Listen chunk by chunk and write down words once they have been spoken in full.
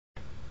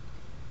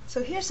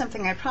So here's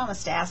something I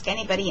promised to ask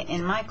anybody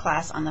in my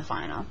class on the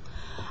final.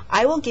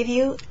 I will give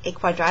you a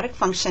quadratic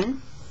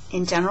function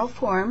in general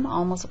form,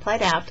 all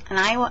multiplied out, and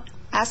I will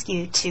ask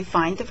you to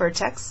find the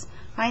vertex,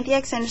 find the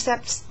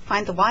x-intercepts,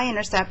 find the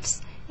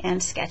y-intercepts,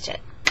 and sketch it.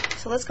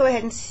 So let's go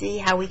ahead and see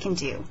how we can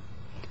do.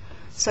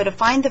 So to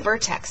find the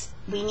vertex,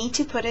 we need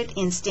to put it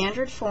in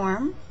standard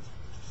form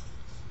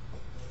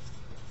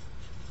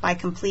by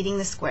completing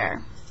the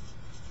square.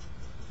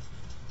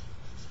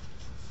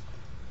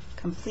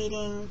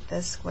 Completing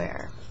the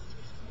square.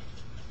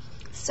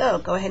 So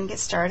go ahead and get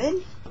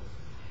started.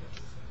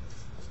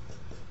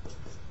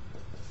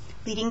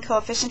 Leading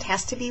coefficient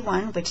has to be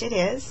 1, which it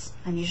is.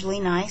 I'm usually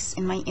nice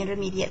in my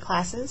intermediate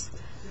classes.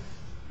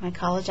 My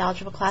college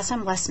algebra class,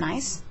 I'm less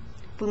nice.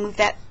 We move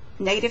that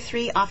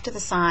 -3 off to the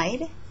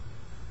side.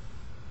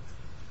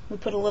 We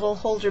put a little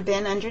holder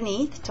bin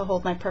underneath to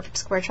hold my perfect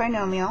square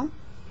trinomial.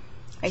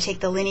 I take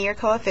the linear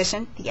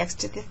coefficient, the x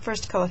to the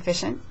first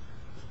coefficient,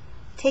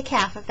 take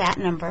half of that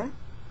number,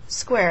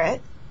 square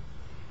it,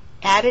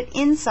 add it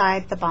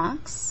inside the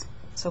box,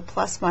 so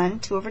plus 1,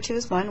 2 over 2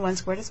 is 1, 1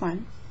 squared is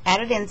 1,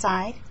 add it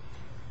inside,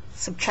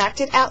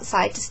 subtract it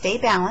outside to stay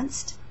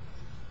balanced,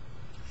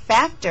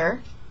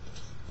 factor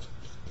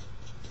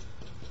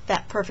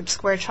that perfect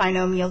square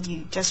trinomial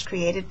you just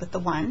created with the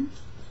 1,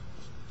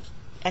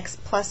 x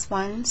plus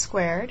 1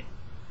 squared,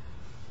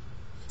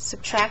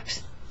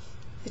 subtract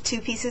the two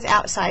pieces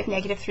outside,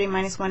 -3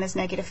 minus 1 is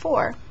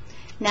 -4.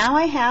 Now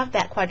I have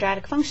that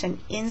quadratic function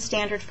in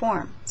standard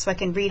form, so I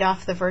can read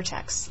off the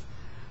vertex.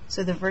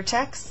 So the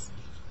vertex,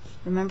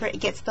 remember it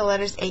gets the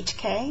letters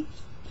HK,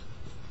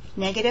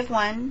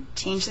 -1,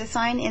 change the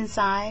sign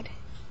inside,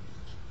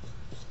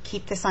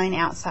 keep the sign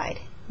outside,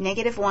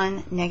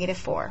 -1,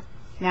 -4.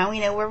 Now we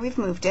know where we've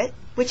moved it,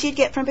 which you'd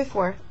get from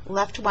before,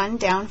 left 1,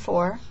 down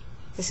 4.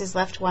 This is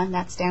left 1,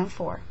 that's down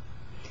 4.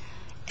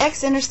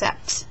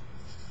 X-intercept.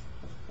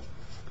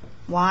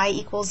 Y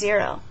equals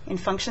 0. In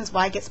functions,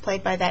 y gets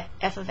played by that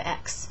f of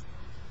x.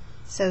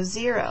 So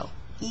 0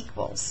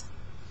 equals,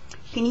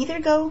 you can either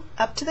go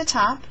up to the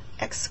top,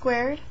 x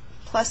squared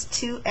plus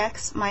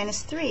 2x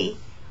minus 3,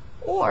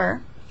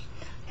 or,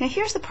 now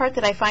here's the part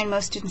that I find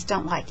most students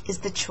don't like, is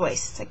the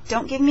choice. It's like,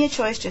 don't give me a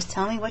choice, just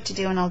tell me what to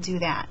do and I'll do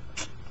that.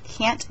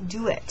 Can't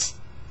do it.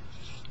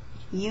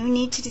 You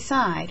need to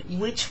decide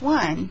which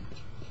one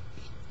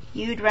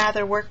you'd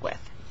rather work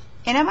with.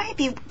 And it might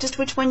be just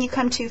which one you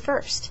come to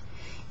first.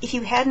 If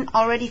you hadn't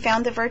already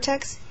found the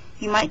vertex,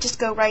 you might just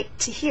go right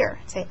to here.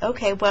 Say,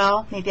 okay,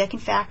 well, maybe I can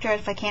factor it.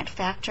 If I can't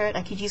factor it,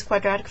 I could use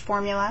quadratic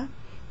formula.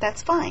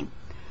 That's fine.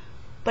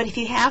 But if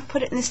you have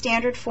put it in the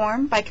standard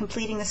form by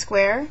completing the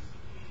square,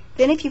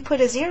 then if you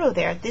put a 0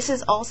 there, this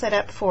is all set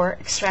up for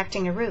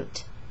extracting a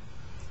root.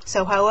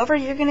 So however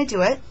you're going to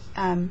do it,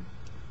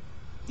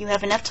 you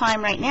have enough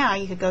time right now,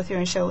 you could go through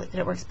and show that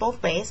it works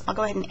both ways. I'll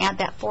go ahead and add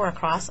that 4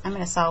 across. I'm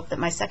going to solve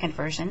my second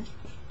version.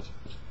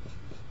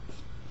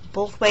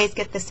 Both ways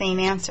get the same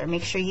answer.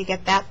 Make sure you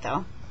get that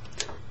though.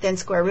 Then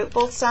square root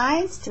both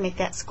sides to make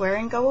that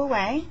squaring go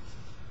away.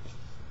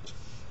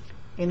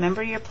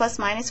 Remember your plus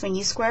minus when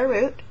you square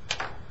root.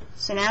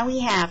 So now we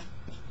have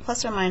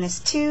plus or minus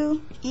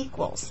 2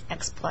 equals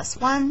x plus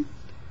 1.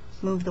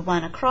 Move the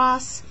 1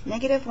 across.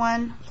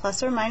 -1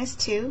 plus or minus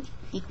 2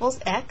 equals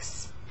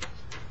x.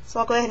 So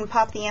I'll go ahead and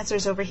pop the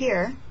answers over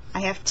here. I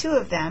have 2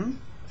 of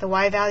them. The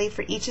y value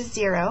for each is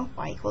 0.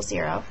 Y equals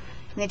 0.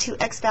 And the two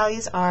x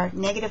values are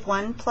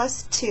 -1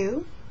 plus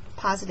 2,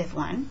 positive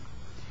 1,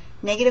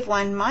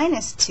 -1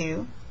 minus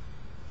 2,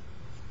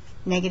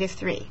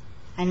 -3.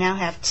 I now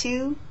have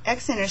 2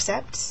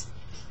 x-intercepts.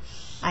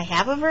 I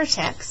have a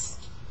vertex.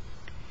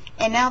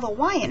 And now the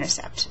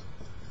y-intercept.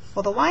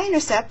 Well, the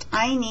y-intercept,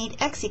 I need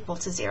x equal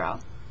to 0.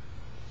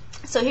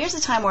 So here's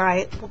the time where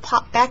I will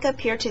pop back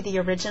up here to the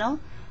original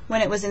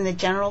when it was in the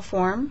general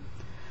form.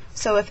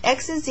 So if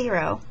x is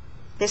 0,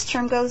 this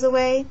term goes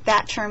away,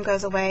 that term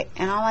goes away,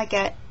 and all I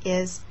get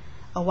is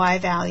a y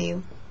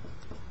value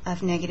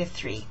of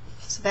 -3.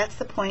 So that's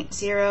the point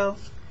 0,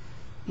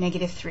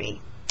 -3.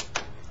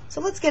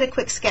 So let's get a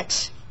quick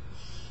sketch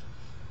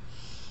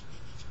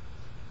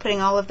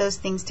putting all of those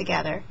things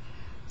together.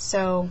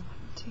 So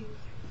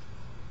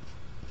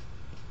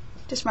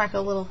just mark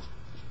a little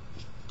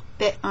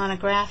bit on a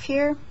graph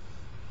here.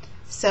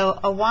 So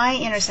a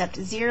y-intercept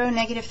 0,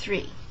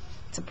 -3.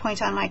 It's a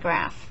point on my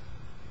graph.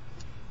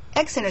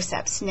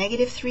 X-intercepts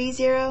 -3,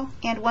 0,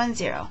 and 1,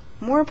 0.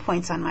 More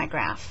points on my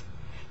graph.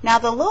 Now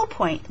the low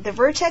point, the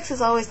vertex is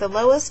always the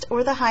lowest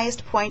or the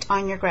highest point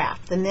on your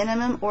graph, the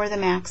minimum or the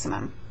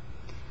maximum.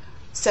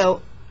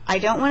 So I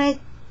don't want to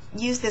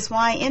use this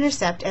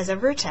y-intercept as a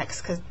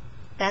vertex because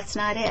that's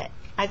not it.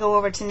 I go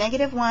over to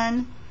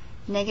 -1,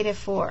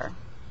 -4.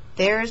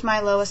 There's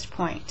my lowest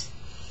point.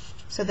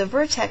 So the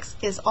vertex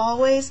is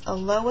always a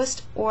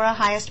lowest or a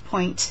highest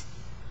point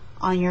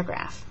on your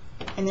graph.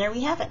 And there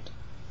we have it.